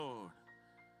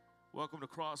Welcome to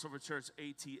Crossover Church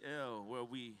ATL, where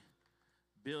we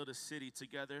build a city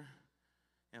together.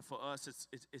 And for us,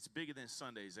 it's bigger than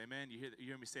Sundays. Amen. You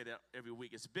hear me say that every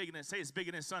week. It's bigger than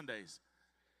Sundays.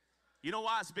 You know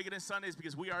why it's bigger than Sundays?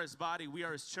 Because we are His body, we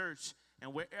are His church,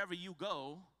 and wherever you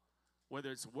go, whether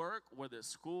it's work, whether it's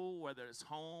school, whether it's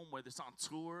home, whether it's on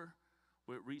tour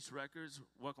with Reach Records,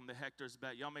 welcome the Hectors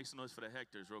back. Y'all make some noise for the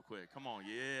Hectors real quick. Come on,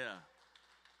 yeah.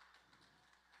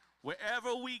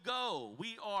 Wherever we go,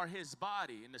 we are His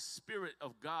body, and the Spirit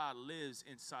of God lives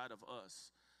inside of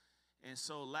us. And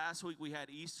so last week we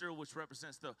had Easter, which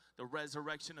represents the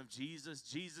resurrection of Jesus.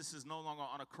 Jesus is no longer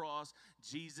on a cross.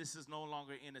 Jesus is no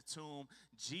longer in a tomb.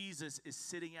 Jesus is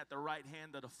sitting at the right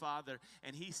hand of the Father,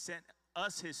 and He sent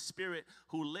us His Spirit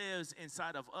who lives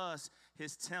inside of us,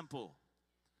 His temple.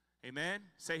 Amen?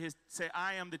 Say,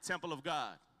 I am the temple of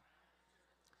God.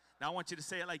 Now I want you to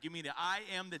say it like you mean it. I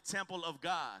am the temple of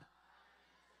God.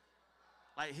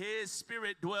 Like His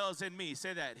Spirit dwells in me.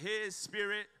 Say that. His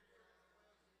Spirit.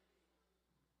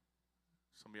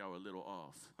 Some of y'all are a little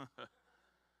off.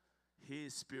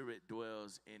 His Spirit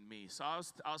dwells in me. So I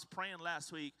was praying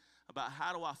last week about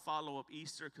how do I follow up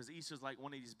Easter, because Easter is like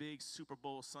one of these big Super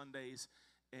Bowl Sundays,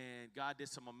 and God did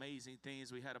some amazing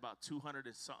things. We had about 200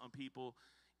 and something people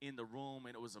in the room,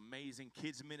 and it was amazing.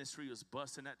 Kids ministry was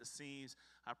busting at the seams.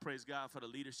 I praise God for the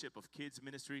leadership of kids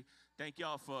ministry. Thank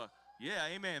y'all for, yeah,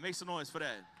 amen. Make some noise for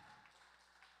that.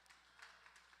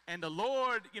 And the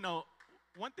Lord, you know,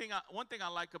 one thing I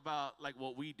like about like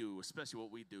what we do, especially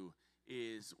what we do,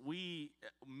 is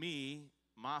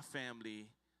my family,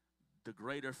 the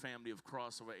greater family of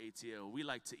Crossover ATL, we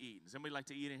like to eat. Does anybody like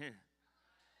to eat in here?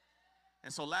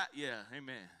 And so, yeah,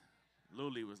 amen.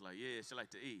 Luli was like, yeah, she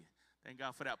like to eat. Thank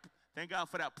God for that. Thank God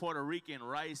for that Puerto Rican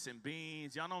rice and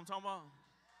beans. Y'all know what I'm talking about?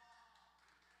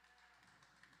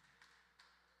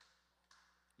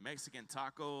 Mexican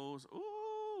tacos.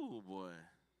 Ooh, boy.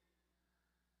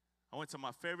 I went to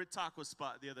my favorite taco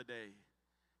spot the other day,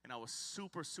 and I was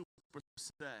super, super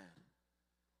sad.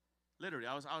 Literally,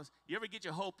 I was. You ever get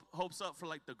your hopes up for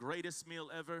like the greatest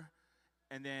meal ever,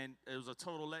 and then it was a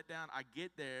total letdown? I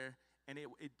get there, and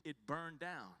it burned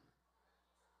down.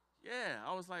 Yeah,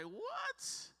 I was like, what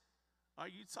are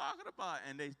you talking about?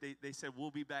 And they said, we'll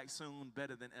be back soon,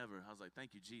 better than ever. I was like,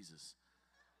 thank you, Jesus.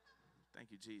 Thank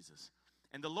you, Jesus.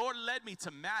 And the Lord led me to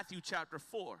Matthew chapter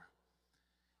 4.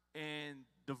 And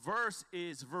the verse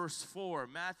is verse 4,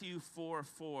 Matthew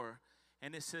 4:4.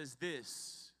 And it says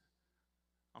this.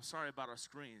 I'm sorry about our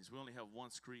screens. We only have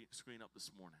one screen up this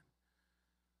morning.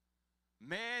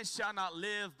 Man shall not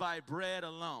live by bread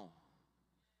alone,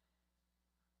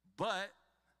 but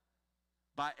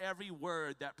by every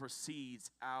word that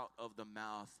proceeds out of the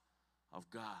mouth of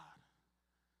God.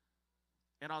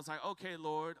 And I was like, okay,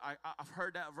 Lord, I've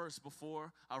heard that verse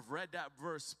before. I've read that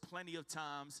verse plenty of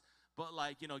times. But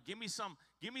like, you know, give me some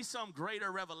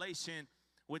greater revelation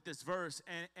with this verse.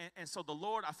 And so the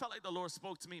Lord, I felt like the Lord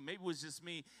spoke to me. Maybe it was just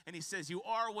me. And He says, you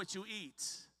are what you eat.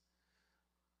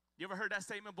 You ever heard that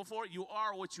statement before? You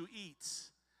are what you eat.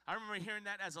 I remember hearing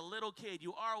that as a little kid.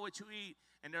 You are what you eat.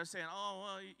 And they're saying, oh,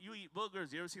 well, you eat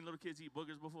boogers. You ever seen little kids eat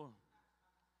boogers before?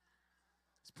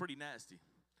 It's pretty nasty.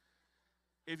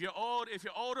 If you're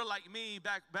older like me,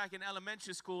 back in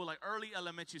elementary school, like early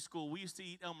elementary school, we used to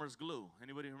eat Elmer's glue.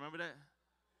 Anybody remember that?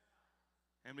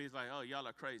 Everybody's like, oh, y'all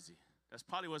are crazy. That's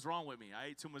probably what's wrong with me. I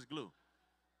ate too much glue.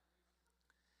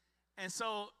 And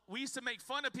so we used to make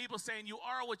fun of people saying, you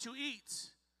are what you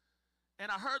eat.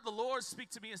 And I heard the Lord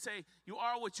speak to me and say, you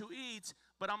are what you eat.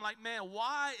 But I'm like, man,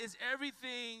 why is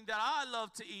everything that I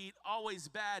love to eat always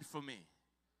bad for me?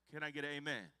 Can I get an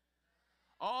amen?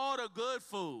 All the good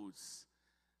foods,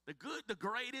 the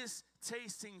greatest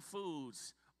tasting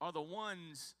foods are the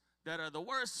ones that are the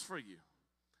worst for you.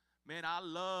 Man,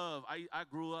 I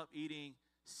grew up eating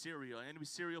cereal. Any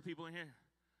cereal people in here?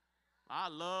 I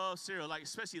love cereal, like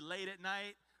especially late at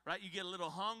night, right? You get a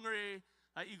little hungry.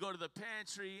 You go to the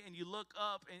pantry and you look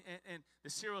up, and the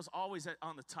cereal's always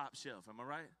on the top shelf. Am I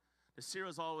right? The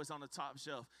cereal's always on the top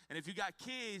shelf. And if you got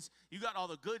kids, you got all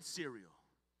the good cereal.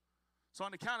 So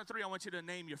on the count of 3, I want you to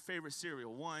name your favorite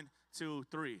cereal. 1, 2,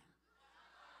 3.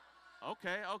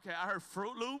 Okay. I heard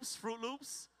Fruit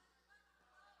Loops,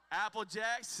 Apple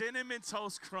Jack, Cinnamon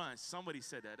Toast Crunch. Somebody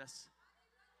said that. That's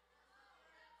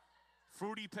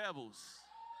Fruity Pebbles.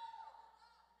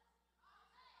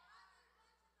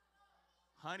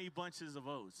 Honey Bunches of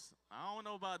Oats. I don't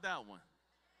know about that one.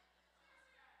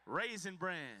 Raisin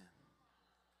Bran.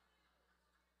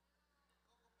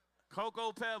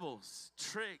 Cocoa Pebbles,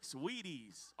 Trix,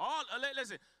 Wheaties.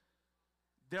 Listen,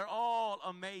 they're all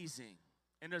amazing.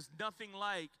 And there's nothing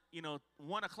like,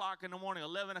 1 o'clock in the morning,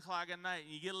 11 o'clock at night,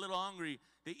 and you get a little hungry.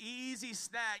 The easy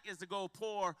snack is to go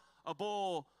pour a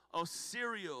bowl of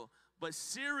cereal. But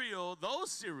cereal,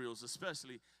 those cereals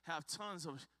especially, have tons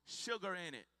of sugar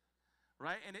in it,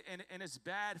 right? And it's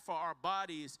bad for our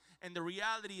bodies. And the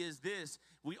reality is this: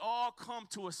 we all come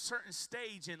to a certain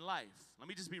stage in life. Let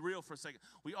me just be real for a second.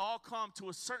 We all come to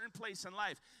a certain place in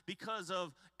life because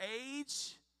of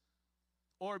age,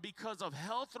 or because of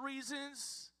health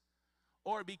reasons,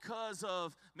 or because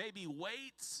of maybe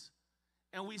weight.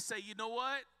 And we say, you know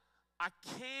what? I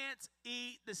can't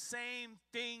eat the same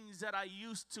things that I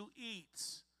used to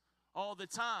eat all the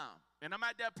time. And I'm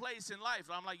at that place in life.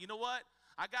 I'm like, you know what?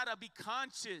 I got to be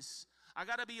conscious. I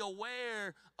got to be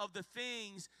aware of the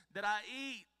things that I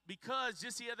eat. Because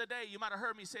just the other day, you might have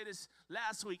heard me say this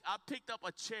last week, I picked up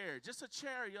a chair. Just a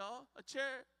chair, y'all. A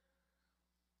chair.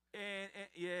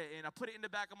 And I put it in the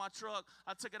back of my truck.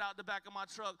 I took it out the back of my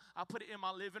truck. I put it in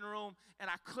my living room, and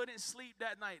I couldn't sleep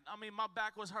that night. I mean, my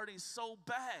back was hurting so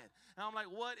bad. And I'm like,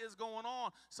 what is going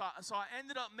on? So I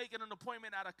ended up making an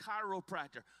appointment at a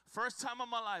chiropractor. First time in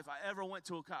my life I ever went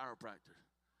to a chiropractor.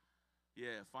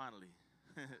 Yeah, finally.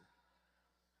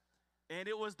 And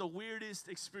it was the weirdest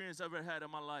experience I ever had in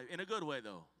my life. In a good way,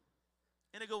 though.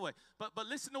 In a good way. But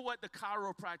listen to what the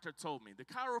chiropractor told me. The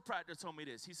chiropractor told me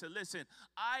this. He said, listen,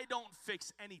 I don't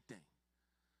fix anything.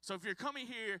 So if you're coming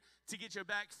here to get your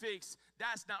back fixed,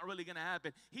 that's not really going to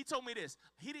happen. He told me this.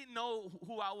 He didn't know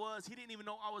who I was. He didn't even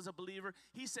know I was a believer.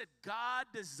 He said, God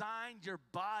designed your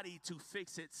body to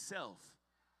fix itself.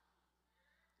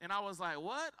 And I was like,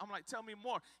 what? I'm like, tell me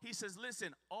more. He says,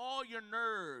 listen, all your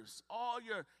nerves, all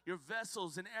your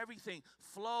vessels and everything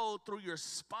flow through your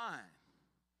spine.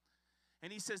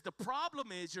 And he says the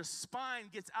problem is your spine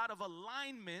gets out of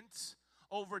alignment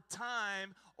over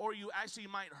time, or you actually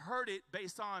might hurt it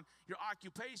based on your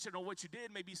occupation or what you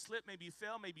did. Maybe you slipped, maybe you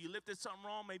fell, maybe you lifted something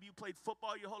wrong, maybe you played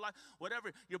football your whole life,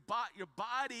 whatever. Your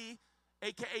body,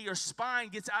 a.k.a. your spine,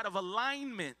 gets out of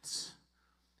alignment.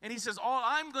 And he says all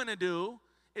I'm going to do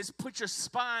is put your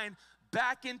spine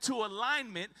back into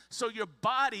alignment so your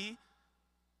body,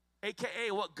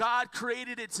 a.k.a. what God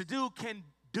created it to do, can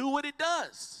do what it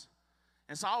does.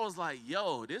 And so I was like,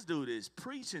 yo, this dude is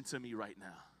preaching to me right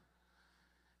now.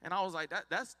 And I was like,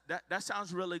 that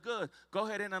sounds really good. Go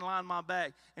ahead and align my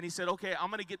back. And he said, okay, I'm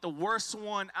going to get the worst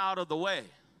one out of the way.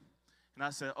 And I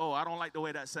said, oh, I don't like the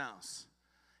way that sounds.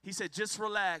 He said, just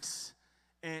relax.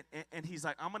 And he's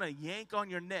like, I'm going to yank on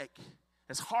your neck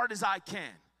as hard as I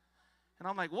can. And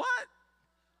I'm like, what?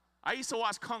 I used to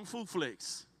watch Kung Fu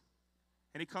flicks.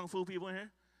 Any Kung Fu people in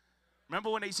here? Remember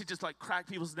when they used to just like crack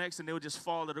people's necks and they would just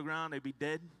fall to the ground, they'd be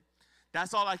dead?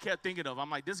 That's all I kept thinking of. I'm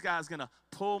like, this guy's going to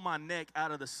pull my neck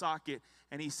out of the socket.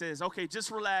 And he says, okay,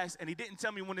 just relax. And he didn't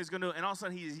tell me when he's going to, and all of a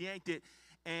sudden he just yanked it.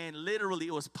 And literally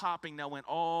it was popping that went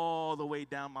all the way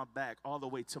down my back, all the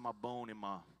way to my bone in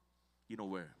my, you know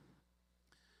where.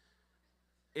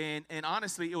 And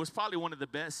honestly, it was probably one of the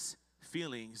best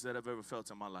feelings that I've ever felt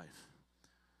in my life.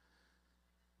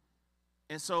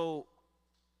 And so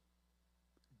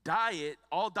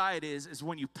all diet is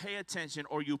when you pay attention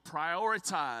or you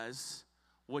prioritize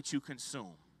what you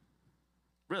consume.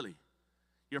 Really.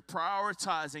 You're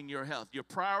prioritizing your health. You're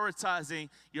prioritizing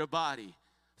your body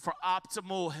for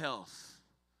optimal health.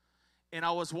 And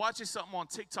I was watching something on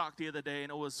TikTok the other day,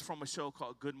 and it was from a show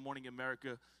called Good Morning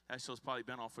America. That show's probably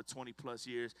been on for 20 plus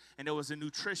years. And there was a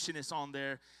nutritionist on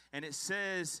there, and it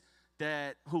says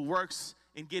that who works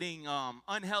in getting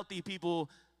unhealthy people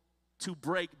to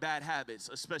break bad habits,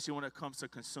 especially when it comes to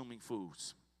consuming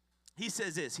foods. He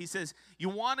says this. He says, you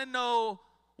want to know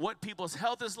what people's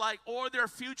health is like or their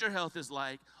future health is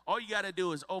like, all you got to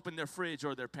do is open their fridge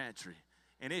or their pantry.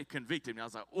 And it convicted me. I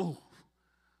was like, ooh.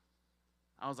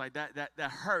 I was like, that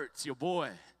hurts your boy.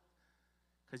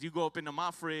 Because you go up into my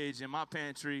fridge and my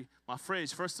pantry, my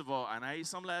fridge, first of all, and I ate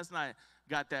some last night,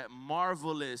 got that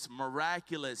marvelous,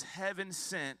 miraculous,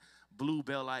 heaven-sent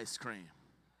Bluebell ice cream.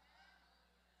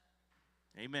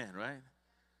 Amen, right?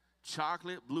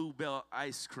 Chocolate Bluebell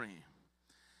ice cream.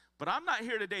 But I'm not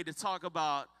here today to talk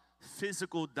about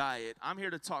physical diet. I'm here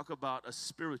to talk about a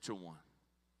spiritual one.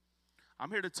 I'm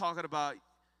here to talk about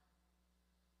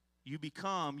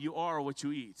you are what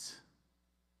you eat.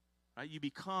 Right? You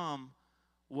become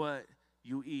what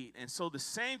you eat. And so the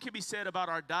same can be said about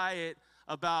our diet,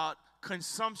 about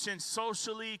consumption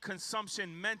socially,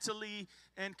 consumption mentally,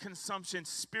 and consumption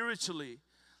spiritually.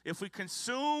 If we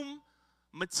consume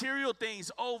material things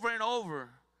over and over,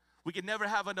 we can never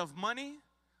have enough money,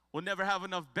 we'll never have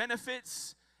enough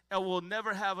benefits, and we'll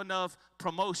never have enough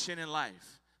promotion in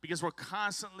life. because we're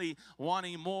constantly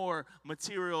wanting more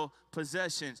material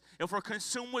possessions. If we're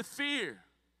consumed with fear,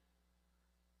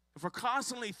 if we're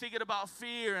constantly thinking about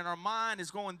fear and our mind is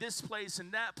going this place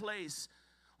and that place,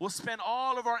 we'll spend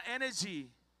all of our energy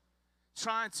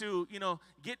trying to,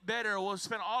 get better. We'll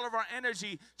spend all of our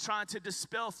energy trying to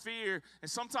dispel fear.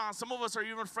 And sometimes some of us are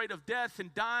even afraid of death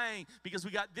and dying because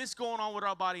we got this going on with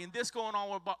our body and this going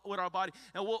on with our body.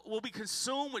 And we'll be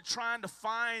consumed with trying to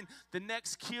find the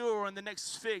next cure and the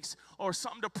next fix or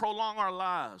something to prolong our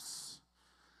lives.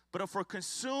 But if we're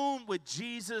consumed with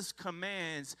Jesus'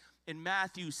 commands, in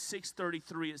Matthew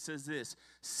 6:33, it says this: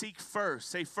 seek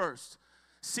first, say first.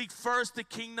 Seek first the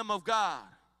kingdom of God.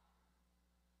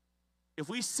 If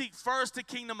we seek first the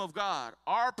kingdom of God,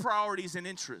 our priorities and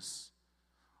interests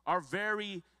are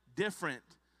very different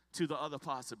to the other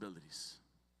possibilities.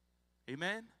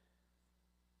 Amen?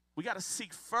 We got to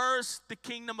seek first the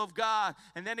kingdom of God.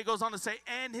 And then it goes on to say,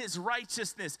 and his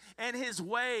righteousness and his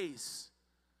ways.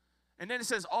 And then it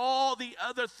says, all the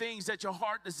other things that your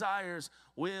heart desires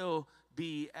will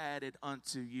be added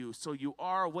unto you. So you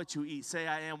are what you eat. Say,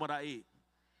 I am what I eat.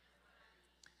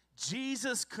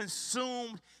 Jesus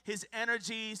consumed his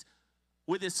energies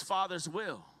with his Father's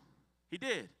will. He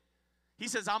did. He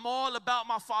says, I'm all about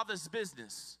my Father's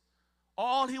business.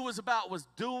 All he was about was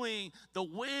doing the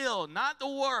will, not the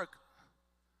work.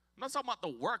 I'm not talking about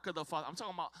the work of the Father. I'm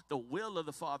talking about the will of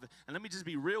the Father. And let me just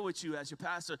be real with you as your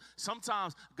pastor.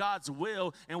 Sometimes God's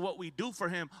will and what we do for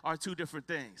him are two different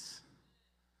things.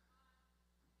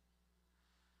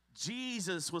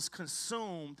 Jesus was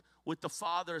consumed with the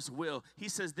Father's will. He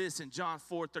says this in John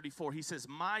 4:34. He says,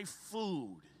 my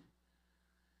food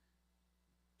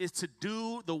is to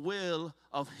do the will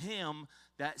of him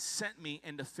that sent me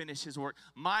and to finish his work.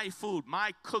 My food,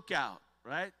 my cookout,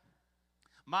 right?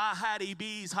 My Hattie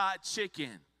B's hot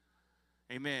chicken.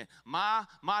 Amen. My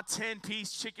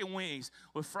 10-piece chicken wings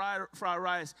with fried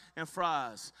rice and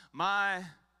fries. My,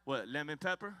 lemon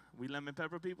pepper? We lemon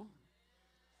pepper people?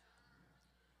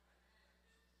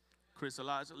 Chris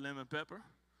Elijah, lemon pepper.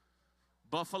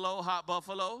 Buffalo, hot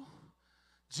buffalo.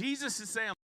 Jesus is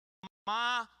saying,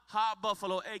 my hot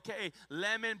buffalo, a.k.a.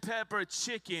 lemon pepper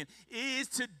chicken, is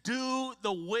to do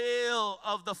the will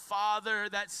of the Father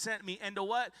that sent me. And to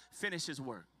what? Finish his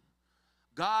work.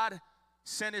 God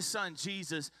sent his son,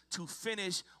 Jesus, to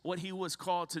finish what he was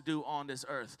called to do on this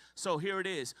earth. So here it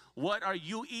is. What are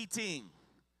you eating?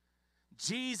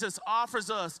 Jesus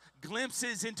offers us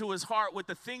glimpses into his heart with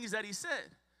the things that he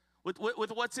said, with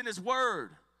what's in his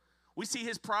word. We see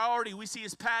his priority. We see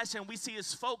his passion. We see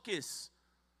his focus.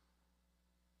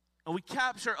 And we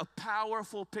capture a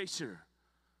powerful picture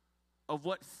of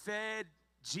what fed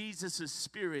Jesus'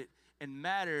 spirit and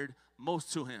mattered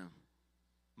most to him.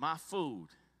 My food,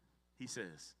 he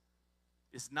says,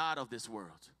 is not of this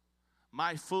world.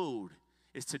 My food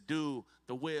is to do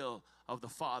the will of the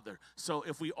Father. So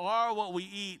if we are what we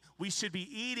eat, we should be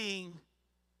eating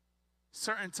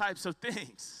certain types of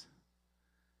things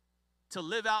to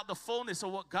live out the fullness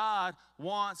of what God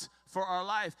wants for our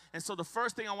life. And so the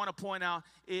first thing I want to point out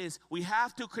is we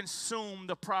have to consume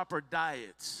the proper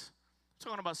diet. I'm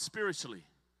talking about spiritually.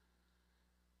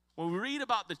 When we read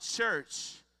about the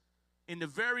church in the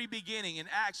very beginning, in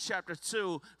Acts chapter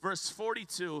 2, verse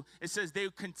 42, it says they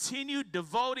continued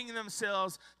devoting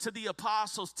themselves to the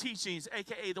apostles' teachings,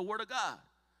 a.k.a. the Word of God,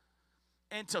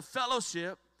 and to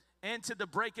fellowship, and to the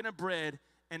breaking of bread,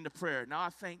 and the prayer. Now, I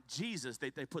thank Jesus they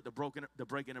put the breaking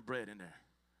of bread in there.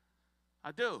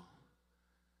 I do.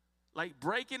 Like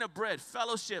breaking of bread,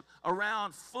 fellowship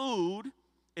around food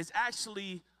is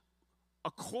actually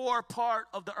a core part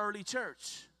of the early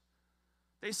church.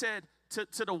 They said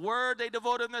to the word they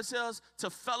devoted themselves, to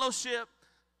fellowship,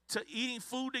 to eating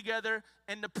food together,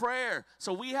 and to prayer.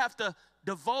 So we have to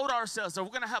devote ourselves. So we're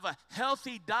going to have a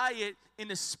healthy diet in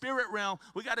the spirit realm.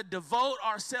 We got to devote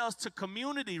ourselves to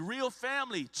community, real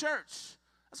family, church.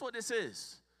 That's what this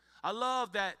is. I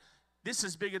love that this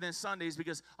is bigger than Sundays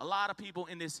because a lot of people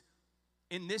in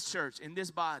this church, in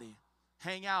this body,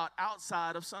 hang out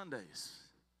outside of Sundays.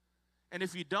 And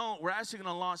if you don't, we're actually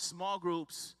going to launch small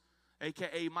groups,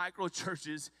 a.k.a. micro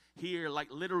churches here, like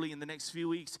literally in the next few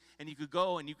weeks, and you could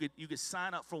go and you could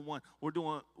sign up for one. We're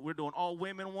doing all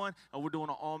women one, and we're doing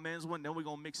an all men's one. Then we're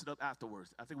gonna mix it up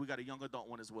afterwards. I think we got a young adult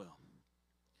one as well.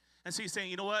 And so you're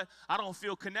saying, you know what? I don't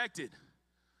feel connected.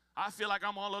 I feel like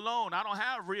I'm all alone. I don't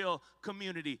have real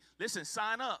community. Listen,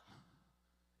 sign up.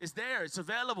 It's there. It's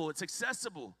available. It's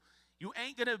accessible. You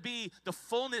ain't gonna be the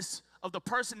fullness of the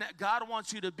person that God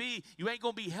wants you to be. You ain't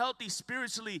gonna be healthy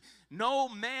spiritually. No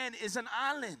man is an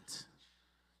island.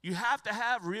 You have to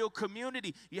have real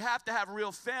community. You have to have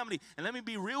real family. And let me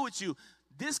be real with you.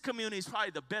 This community is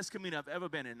probably the best community I've ever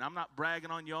been in. I'm not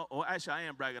bragging on y'all. Or actually, I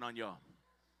am bragging on y'all.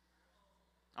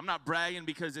 I'm not bragging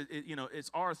because,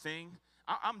 it's our thing.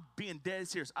 I'm being dead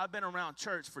serious. I've been around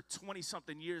church for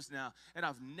 20-something years now, and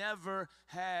I've never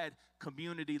had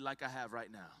community like I have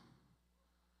right now.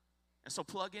 And so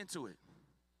plug into it.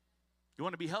 You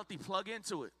want to be healthy, plug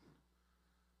into it.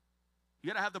 You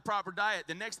got to have the proper diet.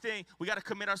 The next thing, we got to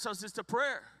commit ourselves is to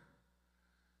prayer.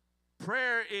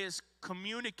 Prayer is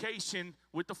communication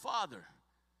with the Father.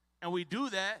 And we do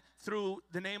that through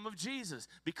the name of Jesus.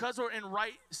 Because we're in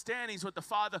right standings with the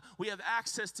Father, we have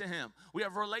access to Him. We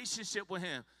have a relationship with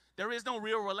Him. There is no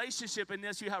real relationship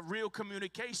unless you have real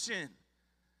communication.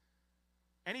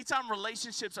 Anytime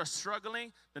relationships are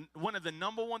struggling, one of the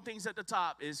number one things at the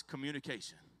top is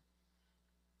communication.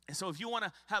 And so if you want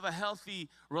to have a healthy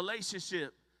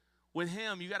relationship with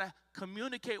Him, you got to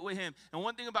communicate with Him. And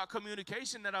one thing about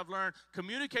communication that I've learned,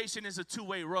 communication is a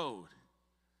two-way road.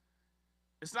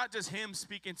 It's not just Him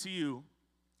speaking to you,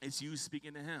 it's you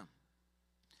speaking to Him.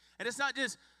 And it's not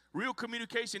just, real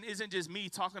communication isn't just me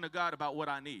talking to God about what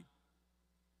I need.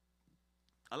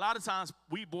 A lot of times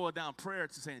we boil down prayer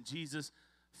to saying, Jesus,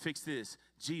 fix this.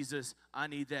 Jesus, I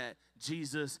need that.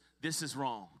 Jesus, this is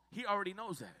wrong. He already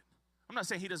knows that. I'm not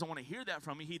saying He doesn't want to hear that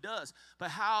from me. He does. But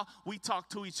how we talk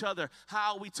to each other,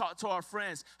 how we talk to our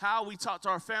friends, how we talk to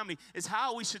our family is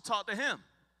how we should talk to Him.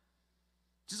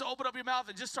 Just open up your mouth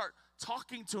and just start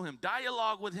talking to Him,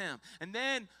 dialogue with Him. And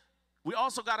then we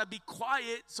also got to be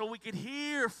quiet so we can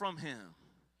hear from Him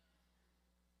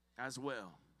as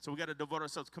well. So we got to devote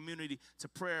ourselves community to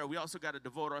prayer. We also got to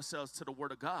devote ourselves to the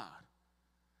Word of God.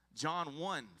 John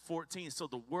 1:14, so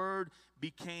the Word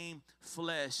became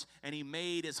flesh, and He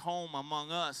made His home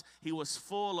among us. He was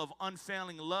full of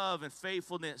unfailing love and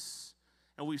faithfulness,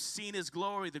 and we've seen His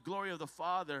glory, the glory of the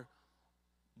Father,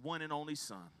 one and only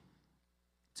Son.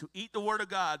 To eat the Word of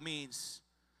God means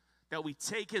that we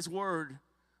take His Word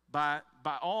by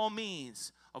all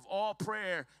means of all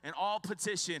prayer and all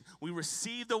petition. We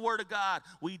receive the Word of God,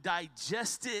 we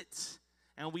digest it,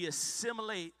 and we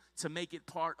assimilate to make it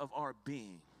part of our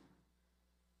being.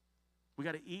 We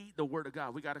got to eat the Word of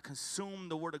God. We got to consume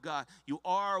the Word of God. You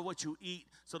are what you eat.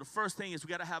 So the first thing is we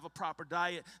got to have a proper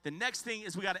diet. The next thing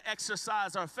is we got to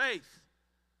exercise our faith.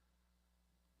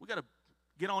 We got to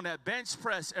get on that bench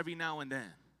press every now and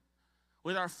then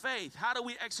with our faith. How do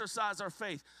we exercise our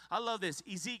faith? I love this.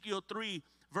 Ezekiel 3,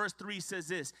 verse 3 says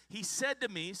this. He said to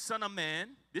me, son of man,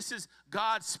 this is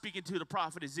God speaking to the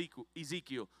prophet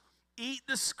Ezekiel, eat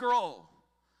the scroll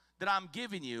that I'm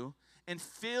giving you and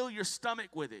fill your stomach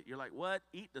with it. You're like, what?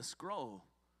 Eat the scroll.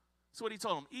 That's what he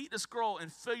told him. Eat the scroll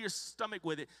and fill your stomach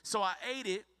with it. So I ate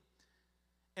it,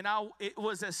 and it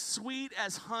was as sweet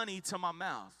as honey to my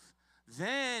mouth.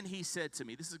 Then he said to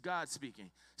me, this is God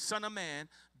speaking, son of man,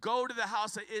 go to the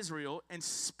house of Israel and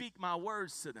speak my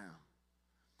words to them.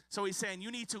 So he's saying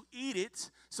you need to eat it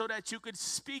so that you could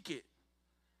speak it.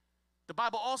 The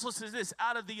Bible also says this,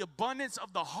 out of the abundance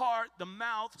of the heart, the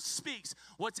mouth speaks.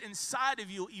 What's inside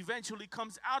of you eventually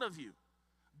comes out of you,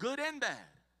 good and bad.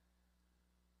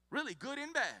 Really, good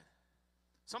and bad.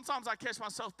 Sometimes I catch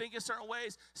myself thinking certain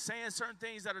ways, saying certain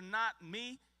things that are not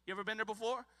me. You ever been there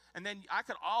before? And then I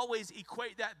could always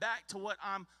equate that back to what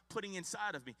I'm putting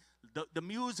inside of me. The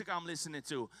music I'm listening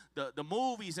to, the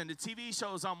movies and the TV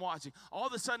shows I'm watching. All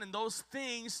of a sudden, those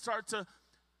things start to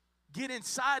get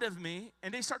inside of me,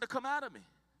 and they start to come out of me.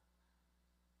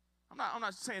 I'm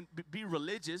not saying be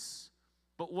religious,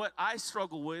 but what I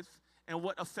struggle with and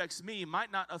what affects me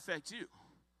might not affect you.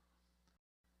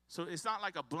 So it's not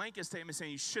like a blanket statement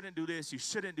saying you shouldn't do this, you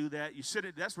shouldn't do that, you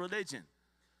shouldn't. That's religion.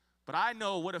 But I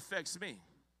know what affects me.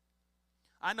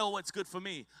 I know what's good for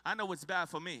me. I know what's bad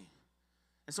for me.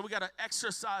 And so we got to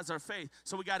exercise our faith.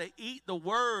 So we got to eat the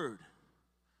word.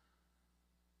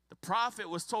 The prophet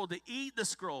was told to eat the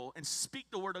scroll and speak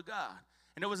the word of God.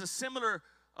 And there was a similar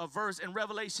verse in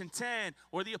Revelation 10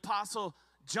 where the apostle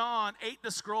John ate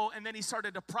the scroll and then he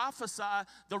started to prophesy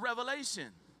the revelation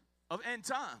of end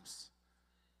times.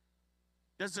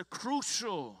 There's a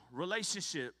crucial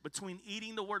relationship between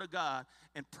eating the word of God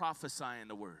and prophesying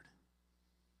the word.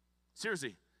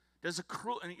 Seriously,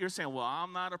 and you're saying, well,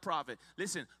 I'm not a prophet.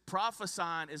 Listen,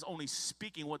 prophesying is only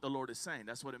speaking what the Lord is saying.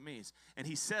 That's what it means. And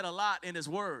he said a lot in his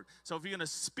word. So if you're going to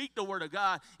speak the word of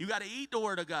God, you got to eat the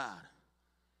word of God.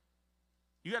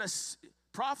 You got to,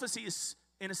 prophecy is,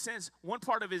 in a sense, one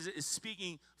part of it is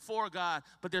speaking for God,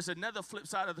 but there's another flip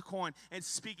side of the coin, and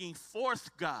speaking forth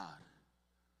God.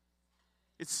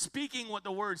 It's speaking what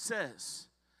the word says.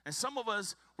 And some of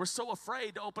us, we're so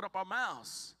afraid to open up our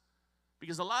mouths.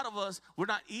 Because a lot of us, we're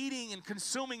not eating and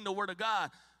consuming the word of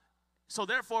God. So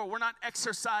therefore, we're not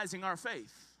exercising our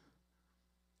faith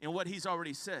in what he's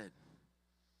already said.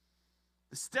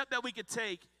 The step that we could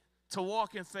take to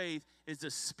walk in faith is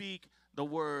to speak the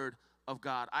word of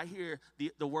God. I hear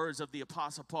the words of the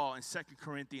Apostle Paul in 2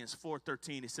 Corinthians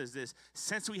 4:13. It says this: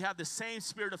 since we have the same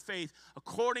spirit of faith,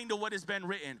 according to what has been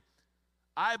written,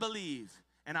 I believe,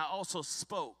 and I also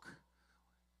spoke,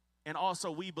 and also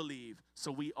we believe,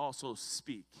 so we also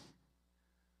speak.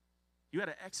 You got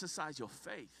to exercise your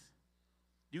faith.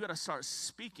 You got to start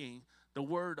speaking the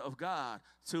word of God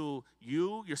to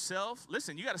you, yourself.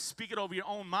 Listen, you got to speak it over your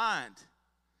own mind.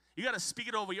 You got to speak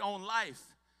it over your own life.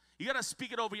 You got to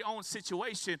speak it over your own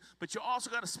situation, but you also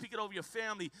got to speak it over your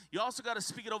family. You also got to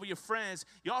speak it over your friends.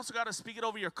 You also got to speak it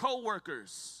over your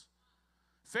coworkers.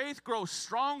 Faith grows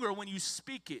stronger when you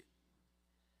speak it.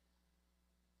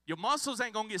 Your muscles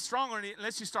ain't going to get stronger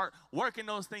unless you start working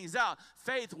those things out.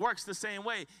 Faith works the same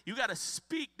way. You got to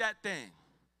speak that thing.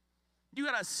 You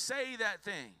got to say that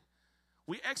thing.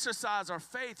 We exercise our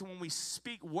faith when we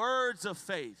speak words of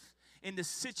faith in the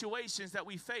situations that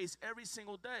we face every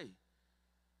single day.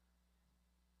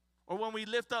 Or when we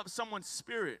lift up someone's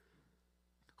spirit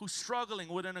who's struggling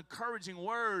with an encouraging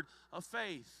word of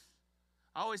faith.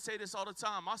 I always say this all the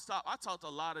time. I talk to a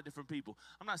lot of different people.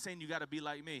 I'm not saying you got to be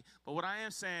like me, but what I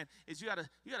am saying is you got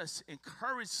to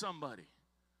encourage somebody.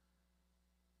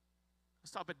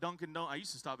 I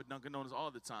used to stop at Dunkin' Donuts all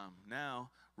the time.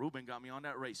 Now, Ruben got me on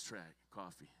that racetrack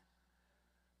coffee.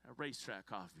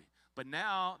 But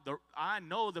now, I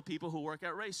know the people who work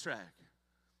at racetrack,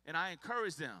 and I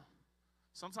encourage them.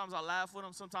 Sometimes I laugh with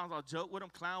them. Sometimes I'll joke with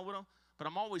them, clown with them. But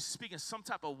I'm always speaking some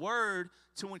type of word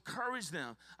to encourage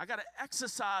them. I got to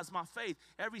exercise my faith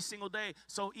every single day.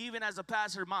 So even as a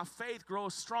pastor, my faith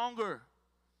grows stronger.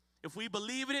 If we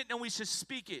believe in it, then we should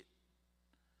speak it.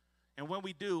 And when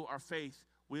we do, our faith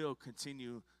will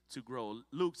continue to grow.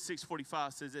 Luke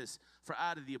 6:45 says this: for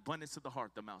out of the abundance of the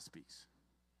heart, the mouth speaks.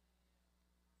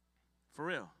 For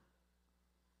real.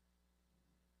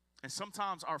 And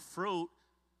sometimes our fruit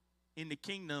in the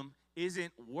kingdom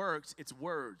isn't works, it's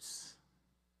words.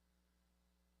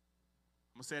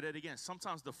 I'm going to say that again.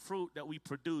 Sometimes the fruit that we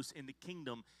produce in the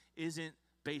kingdom isn't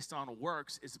based on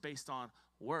works, it's based on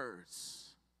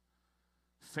words.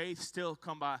 Faith still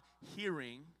come by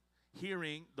hearing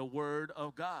the word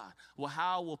of God. Well,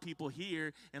 how will people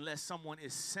hear unless someone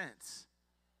is sent?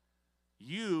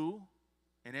 You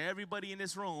and everybody in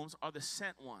this room are the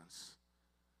sent ones.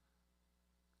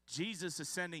 Jesus is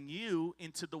sending you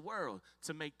into the world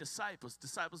to make disciples.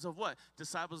 Disciples of what?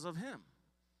 Disciples of him.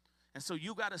 And so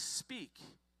you got to speak.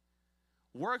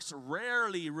 Works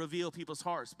rarely reveal people's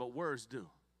hearts, but words do.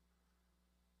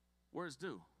 Words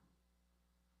do.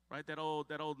 Right? That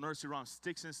old nursery rhyme,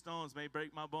 sticks and stones may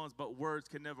break my bones, but words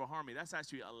can never harm me. That's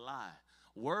actually a lie.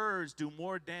 Words do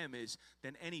more damage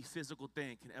than any physical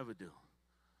thing can ever do.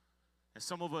 And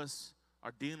some of us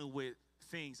are dealing with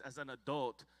things as an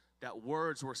adult that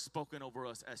words were spoken over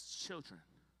us as children.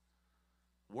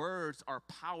 Words are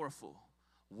powerful.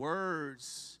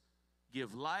 Words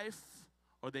give life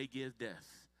or they give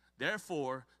death.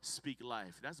 Therefore, speak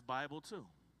life. That's Bible too.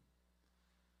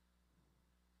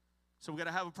 So we got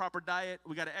to have a proper diet.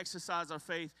 We got to exercise our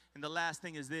faith. And the last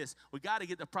thing is this: we got to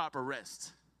get the proper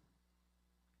rest.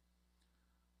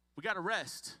 We got to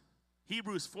rest.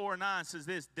 Hebrews 4:9 says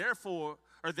this: therefore,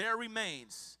 or there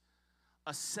remains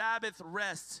a Sabbath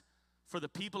rest for the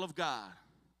people of God.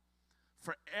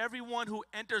 For everyone who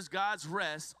enters God's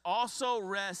rest also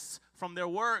rests from their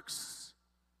works.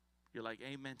 You're like,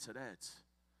 amen to that.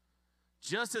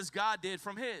 Just as God did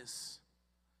from his.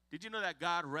 Did you know that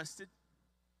God rested?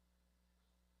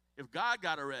 If God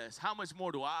got to rest, how much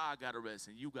more do I got to rest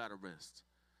and you got to rest?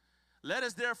 Let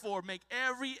us therefore make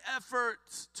every effort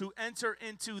to enter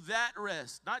into that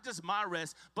rest. Not just my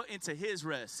rest, but into his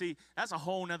rest. See, that's a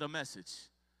whole nother message.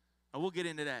 And we'll get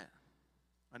into that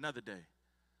another day.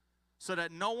 So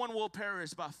that no one will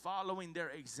perish by following their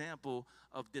example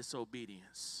of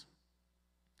disobedience.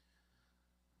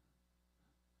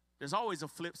 There's always a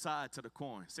flip side to the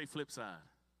coin. Say flip side.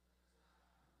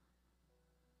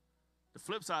 The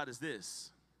flip side is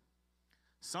this.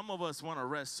 Some of us want to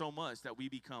rest so much that we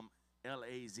become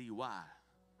lazy.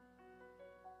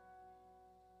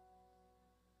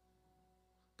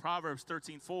 Proverbs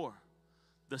 13:4.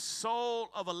 The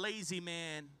soul of a lazy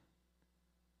man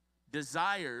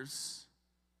desires,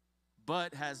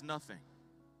 but has nothing.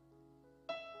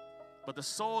 But the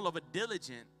soul of a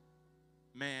diligent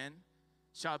man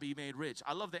shall be made rich.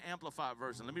 I love the Amplified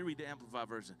version. Let me read the Amplified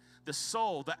version. The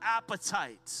soul, the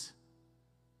appetite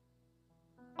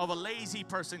of a lazy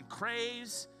person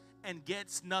craves and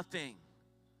gets nothing.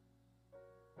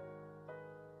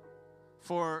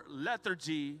 For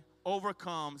lethargy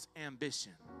overcomes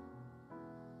ambition.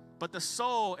 But the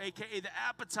soul, aka the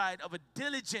appetite of a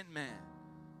diligent man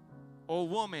or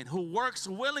woman who works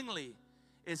willingly,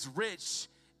 is rich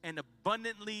and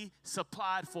abundantly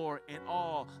supplied for in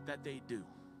all that they do.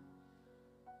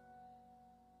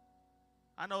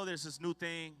 I know there's this new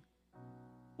thing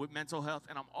with mental health,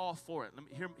 and I'm all for it. Let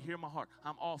me hear my heart.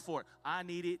 I'm all for it. I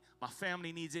need it. My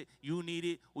family needs it. You need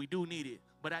it. We do need it.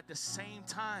 But at the same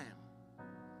time,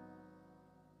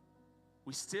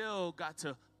 we still got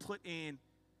to put in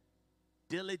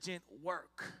diligent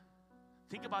work.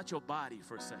 Think about your body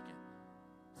for a second.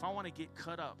 If I want to get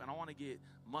cut up and I want to get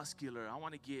muscular, I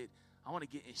want to get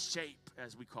in shape,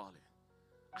 as we call it,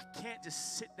 I can't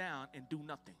just sit down and do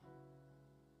nothing.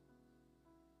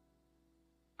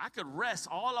 I could rest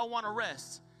all I want to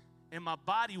rest, and my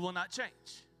body will not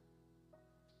change.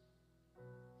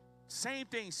 Same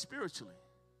thing spiritually.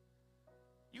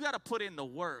 You got to put in the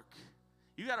work.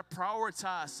 You got to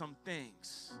prioritize some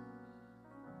things.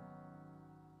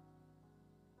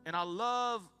 And I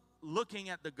love looking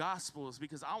at the Gospels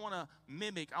because I want to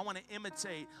mimic, I want to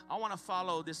imitate, I want to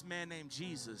follow this man named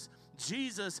Jesus.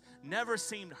 Jesus never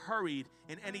seemed hurried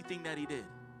in anything that he did.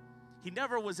 He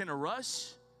never was in a rush.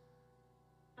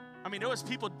 I mean, there was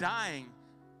people dying,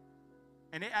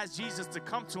 and they asked Jesus to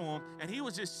come to him, and he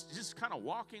was just kind of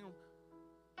walking.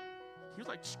 He was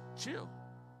like, chill.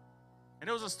 And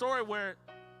there was a story where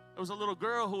there was a little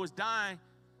girl who was dying,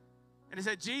 and they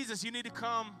said, Jesus, you need to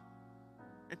come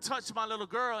and touch my little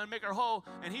girl and make her whole.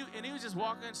 And he was just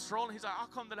walking, strolling. He's like, I'll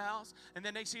come to the house. And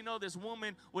then next thing you know, this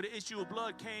woman with an issue of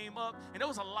blood came up. And there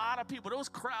was a lot of people. There was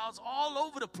crowds all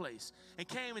over the place and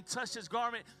came and touched his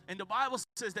garment. And the Bible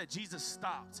says that Jesus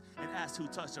stopped and asked who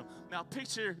touched him. Now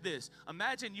picture this.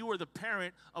 Imagine you were the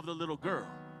parent of the little girl.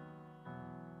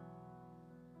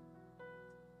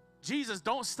 Jesus,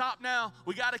 don't stop now.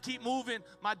 We got to keep moving.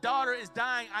 My daughter is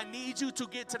dying. I need you to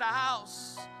get to the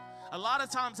house. A lot of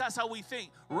times that's how we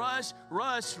think. Rush,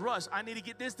 rush, rush. I need to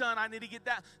get this done. I need to get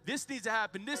that. This needs to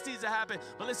happen. This needs to happen.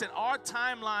 But listen, our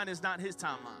timeline is not his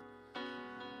timeline.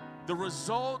 The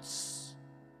results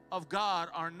of God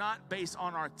are not based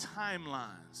on our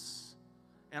timelines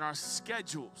and our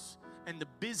schedules and the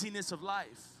busyness of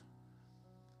life.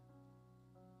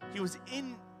 He was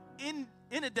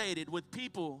inundated with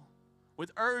people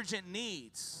with urgent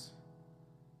needs.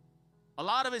 A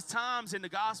lot of his times in the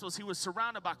Gospels, he was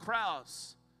surrounded by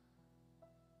crowds.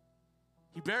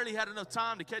 He barely had enough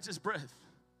time to catch his breath.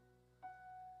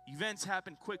 Events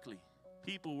happened quickly.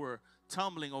 People were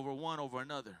tumbling over one over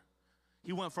another.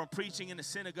 He went from preaching in the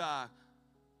synagogue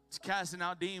to casting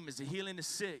out demons to healing the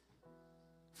sick.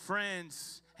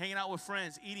 Friends, hanging out with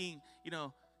friends, eating,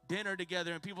 dinner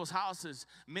together in people's houses,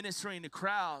 ministering to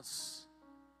crowds.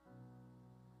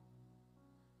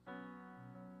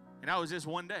 And that was just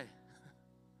one day.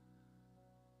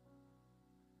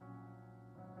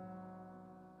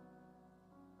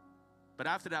 But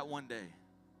after that one day,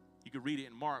 you can read it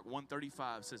in Mark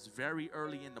 1:35. It says, very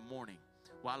early in the morning,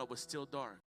 while it was still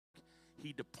dark,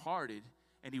 he departed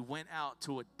and he went out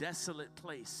to a desolate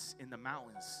place in the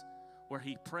mountains where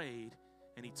he prayed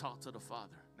and he talked to the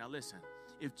Father. Now listen,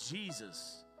 if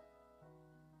Jesus,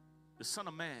 the Son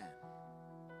of Man,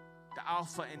 the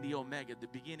Alpha and the Omega, the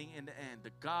beginning and the end,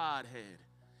 the Godhead,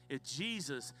 if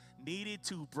Jesus needed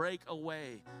to break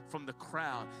away from the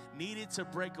crowd, needed to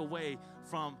break away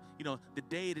from, the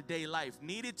day-to-day life,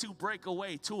 needed to break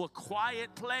away to a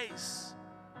quiet place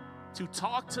to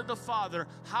talk to the Father,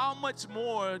 how much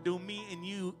more do me and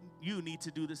you need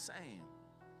to do the same?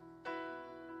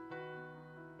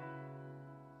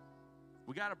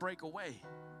 We got to break away.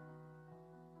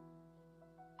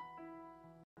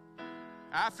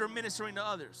 After ministering to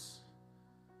others,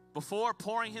 before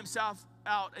pouring himself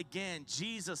out again,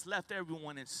 Jesus left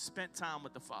everyone and spent time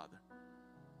with the Father.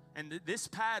 And this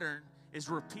pattern is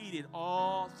repeated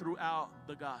all throughout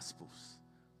the Gospels.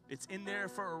 It's in there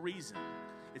for a reason.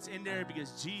 It's in there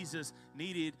because Jesus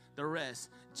needed the rest.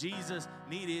 Jesus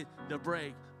needed the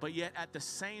break. But yet at the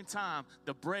same time,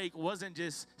 the break wasn't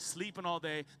just sleeping all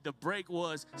day. The break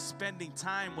was spending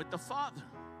time with the Father,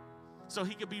 so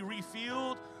he could be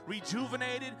refueled,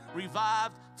 rejuvenated,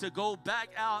 revived to go back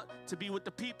out to be with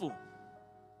the people.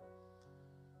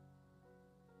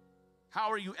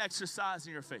 How are you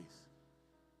exercising your faith?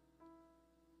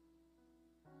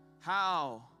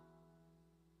 How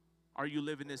are you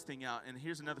living this thing out? And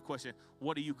here's another question.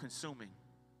 What are you consuming?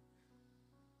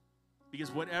 Because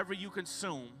whatever you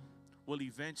consume will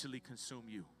eventually consume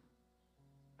you.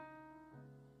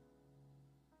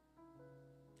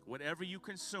 Whatever you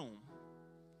consume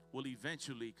will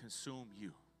eventually consume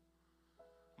you.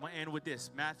 I'm going to end with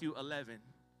this. Matthew 11,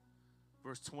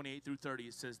 verse 28 through 30.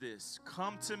 It says this.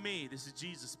 Come to me. This is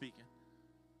Jesus speaking.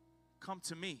 Come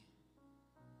to me,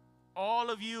 all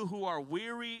of you who are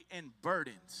weary and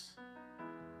burdened,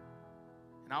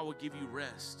 and I will give you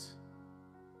rest.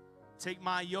 Take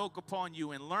my yoke upon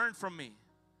you and learn from me,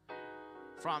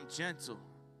 for I'm gentle,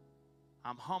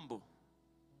 I'm humble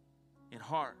in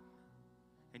heart,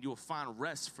 and you will find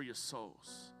rest for your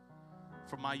souls.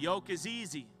 For my yoke is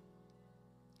easy,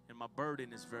 and my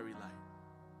burden is very light.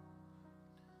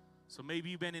 So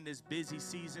maybe you've been in this busy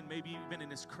season. Maybe you've been in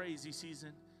this crazy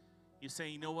season. You're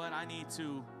saying, you know what? I need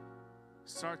to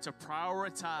start to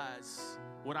prioritize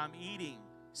what I'm eating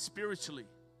spiritually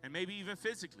and maybe even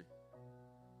physically.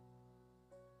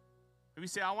 Maybe you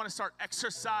say, I want to start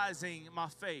exercising my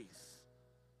faith.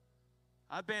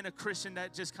 I've been a Christian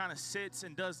that just kind of sits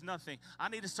and does nothing. I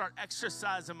need to start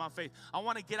exercising my faith. I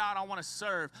want to get out. I want to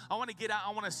serve. I want to get out.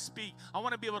 I want to speak. I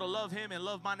want to be able to love him and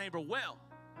love my neighbor well.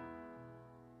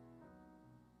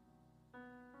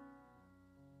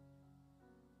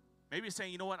 Maybe you're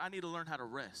saying, you know what? I need to learn how to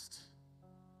rest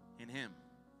in him.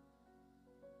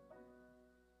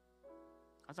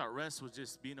 I thought rest was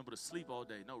just being able to sleep all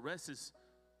day. No, rest is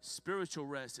spiritual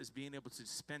rest is being able to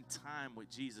spend time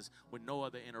with Jesus with no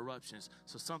other interruptions.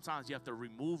 So sometimes you have to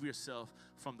remove yourself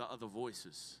from the other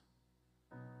voices.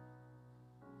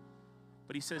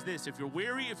 But he says this, if you're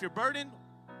weary, if you're burdened,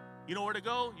 you know where to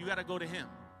go? You got to go to him.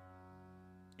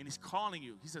 And he's calling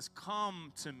you. He says,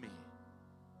 come to me.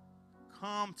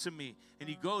 Come to me. And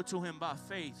you go to him by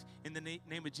faith in the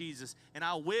name of Jesus. And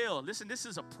I will, listen, this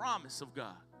is a promise of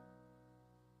God.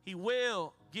 He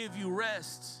will give you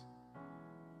rest.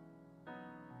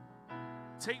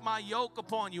 Take my yoke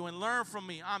upon you and learn from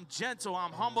me. I'm gentle,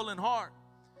 I'm humble in heart,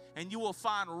 and you will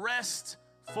find rest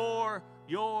for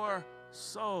your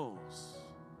souls.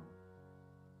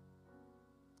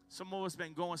 Some of us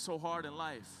been going so hard in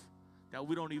life that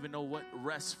we don't even know what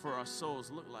rest for our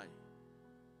souls look like.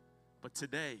 But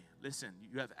today, listen,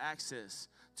 you have access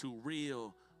to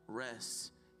real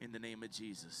rest in the name of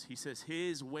Jesus. He says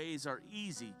his ways are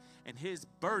easy and his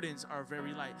burdens are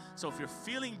very light. So if you're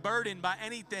feeling burdened by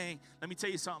anything, let me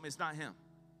tell you something, it's not him.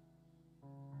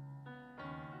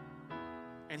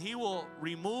 And he will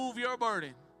remove your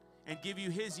burden and give you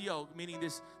his yoke, meaning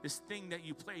this thing that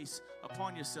you place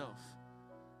upon yourself.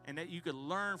 And that you could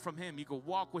learn from him. You could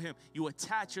walk with him. You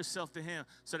attach yourself to him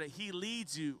so that he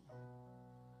leads you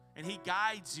and he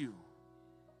guides you.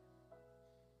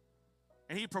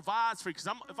 And he provides for you. Because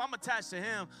if I'm attached to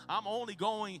him, I'm only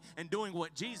going and doing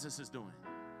what Jesus is doing.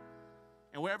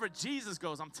 And wherever Jesus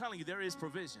goes, I'm telling you, there is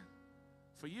provision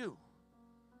for you.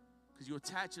 Because you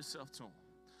attach yourself to him.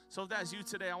 So if that's you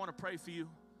today, I want to pray for you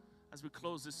as we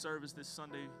close this service this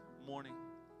Sunday morning.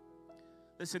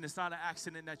 Listen, it's not an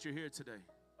accident that you're here today.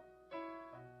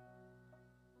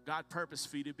 God purposed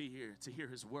for you to be here, to hear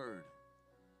his word.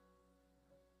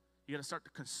 You got to start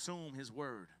to consume his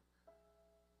word.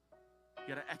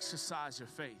 You got to exercise your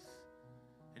faith.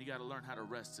 And you got to learn how to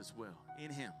rest as well. In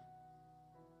him.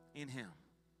 In him.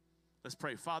 Let's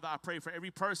pray. Father, I pray for every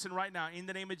person right now in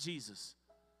the name of Jesus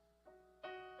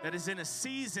that is in a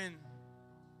season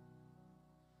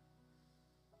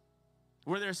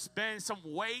where there's been some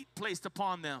weight placed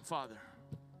upon them, Father,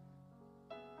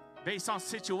 based on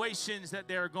situations that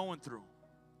they're going through.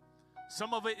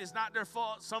 Some of it is not their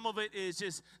fault. Some of it is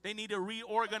just they need to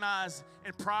reorganize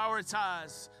and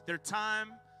prioritize their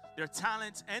time, their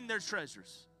talents, and their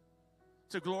treasures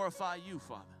to glorify you,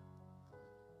 Father.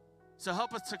 So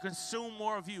help us to consume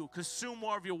more of you, consume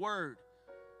more of your word.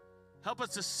 Help us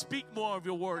to speak more of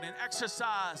your word and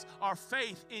exercise our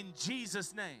faith in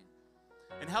Jesus' name.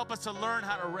 And help us to learn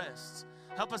how to rest.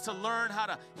 Help us to learn how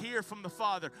to hear from the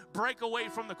Father, break away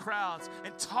from the crowds,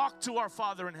 and talk to our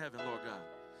Father in heaven, Lord God.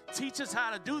 Teach us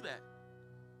how to do that.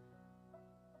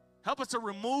 Help us to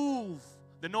remove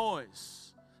the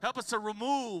noise. Help us to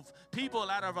remove people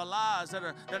out of our lives that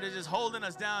are just holding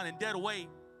us down in dead weight.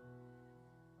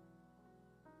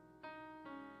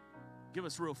 Give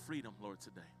us real freedom, Lord,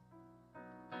 today.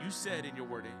 You said in your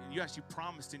word, and you actually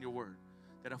promised in your word,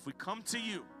 that if we come to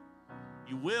you,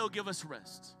 you will give us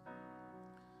rest.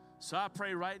 So I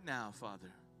pray right now,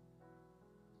 Father,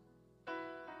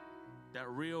 that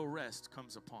real rest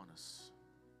comes upon us.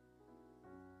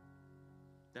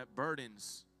 That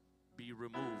burdens be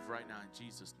removed right now in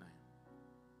Jesus' name.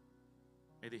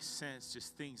 May they sense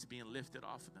just things being lifted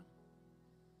off of them,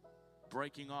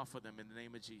 breaking off of them in the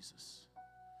name of Jesus.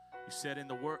 You said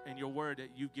in your word that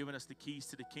you've given us the keys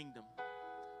to the kingdom.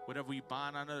 Whatever we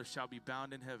bind on earth shall be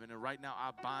bound in heaven. And right now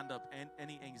I bind up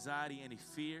any anxiety, any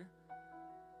fear,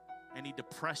 any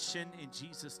depression in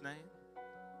Jesus' name.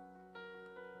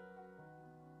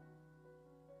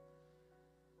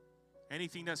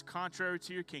 Anything that's contrary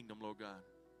to your kingdom, Lord God,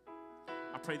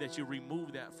 I pray that you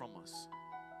remove that from us.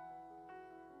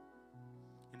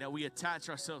 And that we attach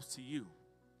ourselves to you.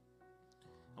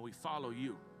 And we follow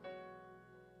you.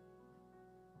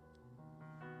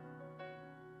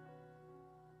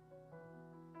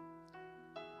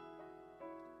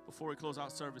 Before we close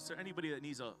out service, is there anybody that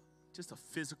needs just a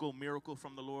physical miracle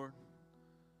from the Lord?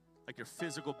 Like your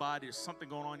physical body, there's something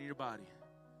going on in your body.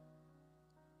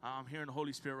 I'm hearing the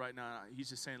Holy Spirit right now. He's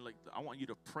just saying, like, I want you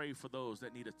to pray for those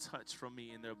that need a touch from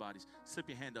me in their bodies. Slip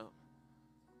your hand up.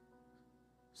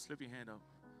 Slip your hand up.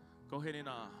 Go ahead and,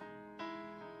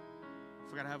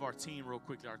 if we got to have our team real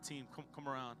quickly. Our team, come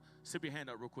around. Slip your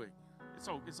hand up real quick. It's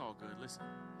all good. Listen.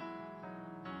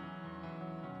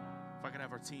 If I can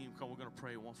have our team come, we're going to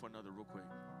pray one for another real quick.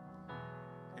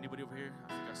 Anybody over here? I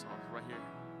think I saw it right here.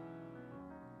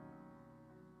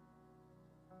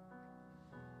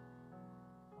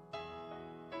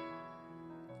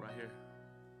 Right here.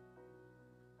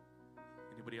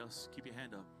 Anybody else? Keep your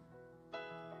hand up.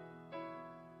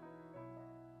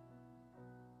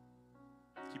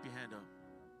 Keep your hand up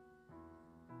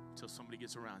until somebody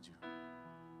gets around you.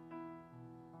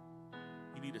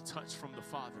 You need a touch from the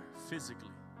Father physically.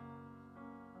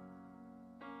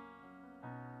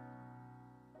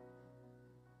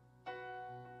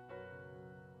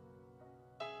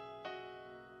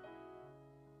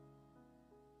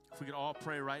 If we could all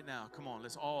pray right now, come on,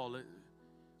 let's all,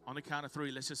 on the count of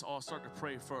 3, let's just all start to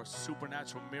pray for a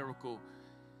supernatural miracle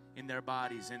in their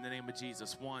bodies in the name of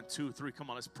Jesus. 1, 2, 3,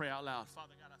 come on, let's pray out loud.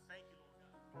 Father God, I thank you,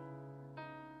 Lord God.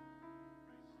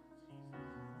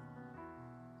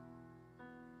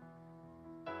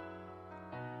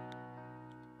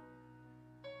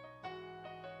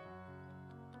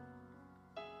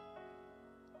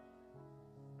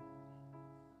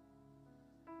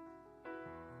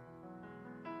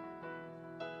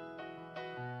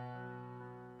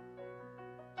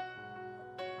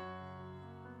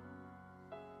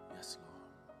 Yes, Lord.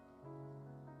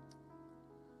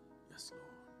 Yes, Lord.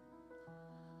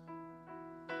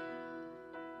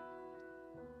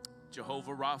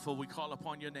 Jehovah Rapha, we call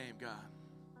upon your name, God.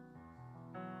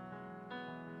 I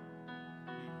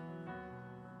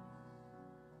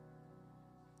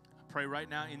pray right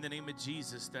now in the name of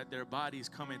Jesus that their bodies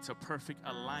come into perfect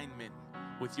alignment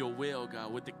with your will,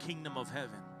 God, with the kingdom of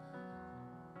heaven.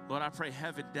 Lord, I pray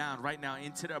heaven down right now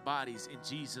into their bodies in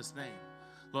Jesus' name.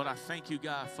 Lord, I thank you,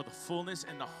 God, for the fullness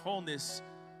and the wholeness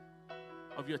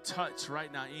of your touch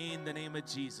right now in the name of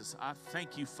Jesus. I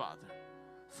thank you, Father,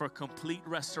 for complete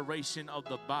restoration of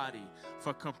the body,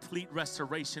 for complete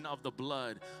restoration of the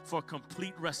blood, for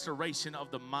complete restoration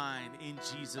of the mind in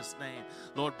Jesus' name.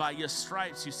 Lord, by your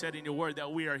stripes, you said in your word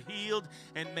that we are healed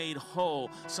and made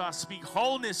whole. So I speak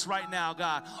wholeness right now,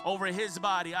 God, over his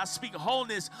body. I speak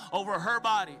wholeness over her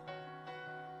body.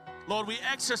 Lord, we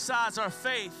exercise our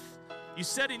faith. You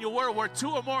said in your word, where 2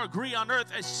 or more agree on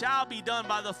earth, it shall be done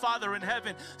by the Father in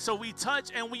heaven. So we touch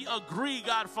and we agree,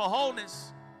 God, for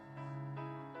wholeness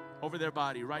over their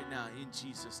body right now in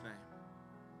Jesus'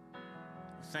 name.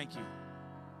 We thank you.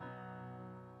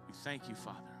 We thank you,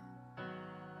 Father.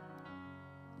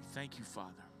 We thank you,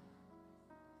 Father.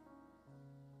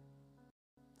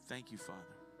 Thank you, Father,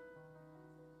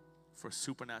 for a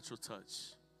supernatural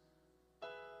touch.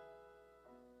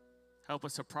 Help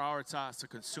us to prioritize to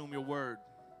consume your word.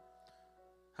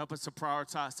 Help us to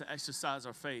prioritize to exercise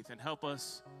our faith. And help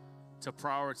us to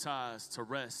prioritize to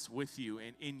rest with you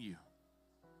and in you.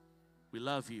 We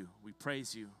love you. We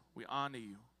praise you. We honor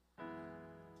you.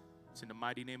 It's in the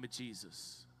mighty name of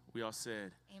Jesus. We all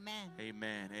said, amen.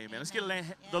 Amen. Amen. Amen. Let's give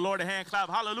the Lord a hand clap.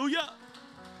 Hallelujah.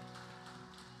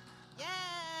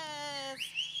 Yes.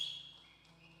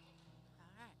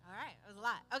 All right. It was a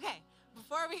lot. Okay.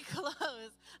 Before we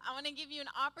close, I want to give you an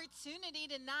opportunity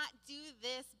to not do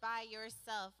this by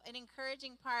yourself. An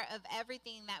encouraging part of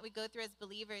everything that we go through as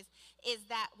believers is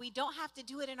that we don't have to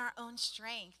do it in our own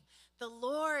strength. The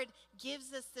Lord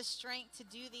gives us the strength to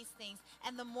do these things.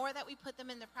 And the more that we put them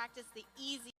into practice, the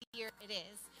easier it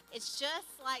is. It's just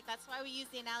like, that's why we use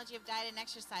the analogy of diet and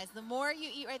exercise. The more you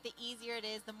eat right, the easier it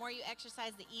is. The more you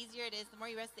exercise, the easier it is. The more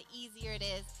you rest, the easier it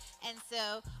is. And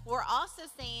so we're also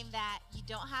saying that you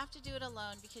don't have to do it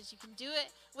alone, because you can do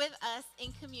it with us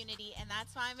in community. And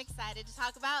that's why I'm excited to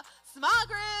talk about small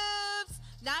groups.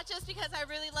 Not just because I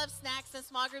really love snacks and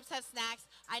small groups have snacks.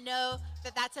 I know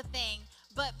that that's a thing.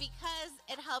 But because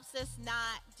it helps us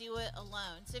not do it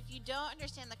alone. So if you don't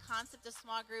understand the concept of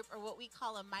small group, or what we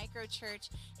call a micro church,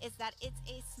 is that it's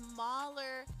a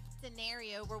smaller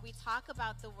scenario where we talk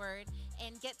about the word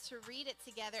and get to read it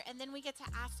together, and then we get to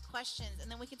ask questions,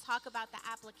 and then we can talk about the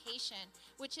application,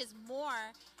 which is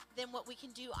more than what we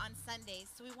can do on Sundays.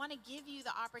 So we want to give you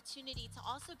the opportunity to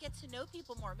also get to know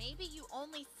people more. Maybe you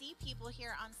only see people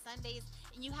here on Sundays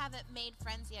and you haven't made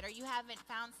friends yet, or you haven't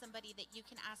found somebody that you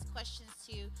can ask questions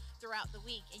to throughout the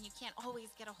week, and you can't always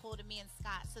get a hold of me and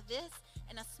Scott. So this,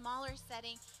 in a smaller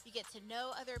setting, you get to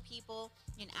know other people,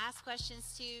 you can ask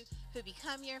questions to, who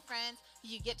become your friends, who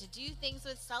you get to do things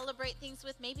with, celebrate things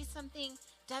with. Maybe something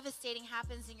devastating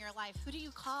happens in your life. Who do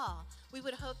you call? We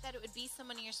would hope that it would be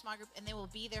someone in your small group, and they will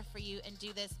be there for you and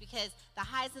do this, because the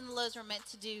highs and the lows we're meant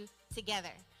to do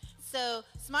together. So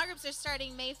small groups are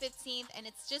starting May 15th, and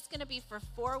it's just going to be for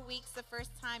 4 weeks the first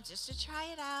time, just to try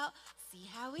it out, see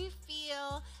how we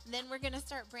feel. And then we're going to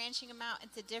start branching them out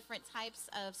into different types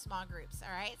of small groups,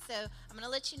 all right? So I'm going to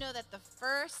let you know that the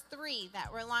first 3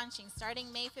 that we're launching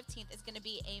starting May 15th is going to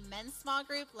be a men's small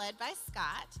group led by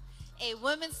Scott, a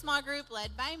women's small group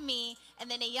led by me, and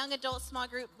then a young adult small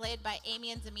group led by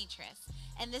Amy and Demetrius.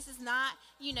 And this is not,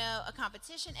 you know, a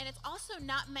competition, and it's also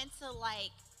not meant to,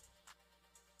 like,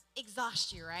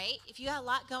 exhaust you, right? If you have a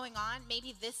lot going on,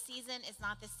 maybe this season is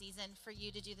not the season for you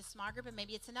to do the small group, and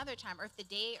maybe it's another time. Or if the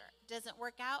day doesn't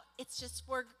work out, it's just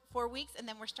 4 weeks, and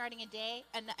then we're starting a day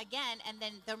and again, and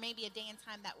then there may be a day and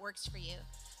time that works for you.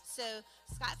 So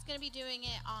Scott's going to be doing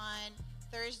it on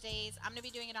Thursdays. I'm going to be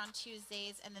doing it on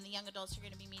Tuesdays, and then the young adults are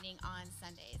going to be meeting on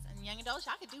Sundays. And young adults,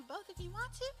 y'all could do both if you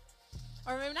want to,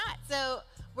 or maybe not. So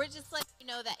we're just letting you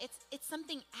know that it's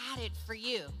something added for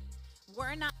you.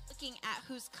 We're not looking at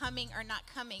who's coming or not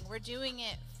coming. We're doing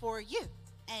it for you.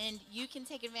 And you can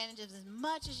take advantage of as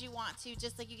much as you want to,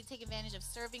 just like you can take advantage of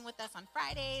serving with us on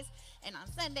Fridays and on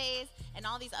Sundays and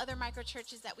all these other micro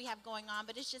churches that we have going on.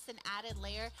 But it's just an added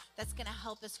layer that's going to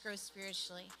help us grow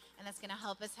spiritually, and that's going to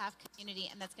help us have community,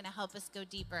 and that's going to help us go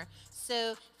deeper.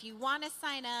 So if you want to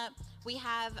sign up, we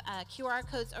have QR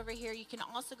codes over here. You can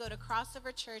also go to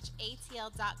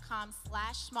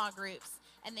crossoverchurchatl.com/small groups.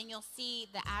 And then you'll see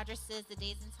the addresses, the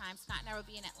days and times. Scott and I will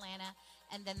be in Atlanta,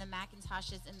 and then the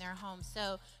McIntoshes in their home.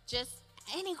 So just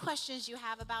any questions you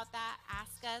have about that,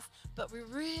 ask us. But we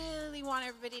really want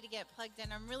everybody to get plugged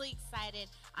in. I'm really excited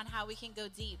on how we can go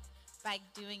deep by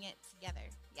doing it together.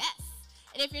 Yes.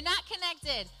 And if you're not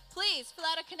connected, please fill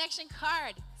out a connection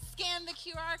card. Scan the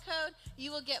QR code.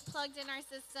 You will get plugged in our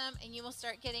system, and you will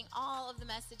start getting all of the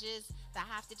messages that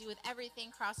have to do with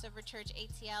everything Crossover Church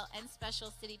ATL and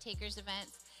special City Takers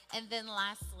events. And then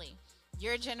lastly,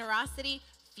 your generosity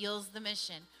fuels the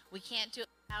mission. We can't do it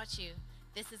without you.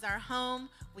 This is our home.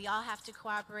 We all have to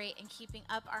cooperate in keeping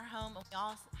up our home. We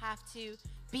all have to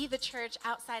be the church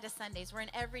outside of Sundays. We're an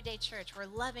everyday church. We're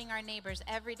loving our neighbors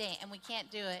every day, and we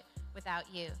can't do it without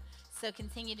you. So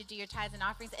continue to do your tithes and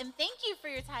offerings. And thank you for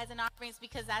your tithes and offerings,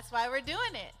 because that's why we're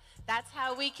doing it. That's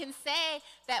how we can say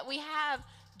that we have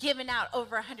given out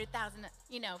over 100,000,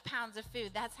 pounds of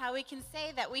food. That's how we can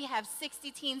say that we have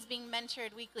 60 teens being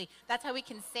mentored weekly. That's how we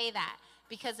can say that,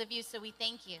 because of you. So we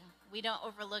thank you. We don't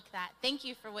overlook that. Thank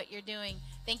you for what you're doing.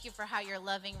 Thank you for how you're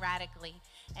loving radically.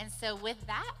 And so with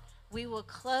that, we will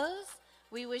close.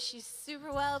 We wish you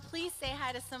super well. Please say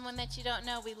hi to someone that you don't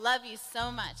know. We love you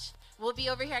so much. We'll be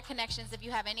over here at Connections if you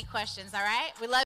have any questions, all right? We love you.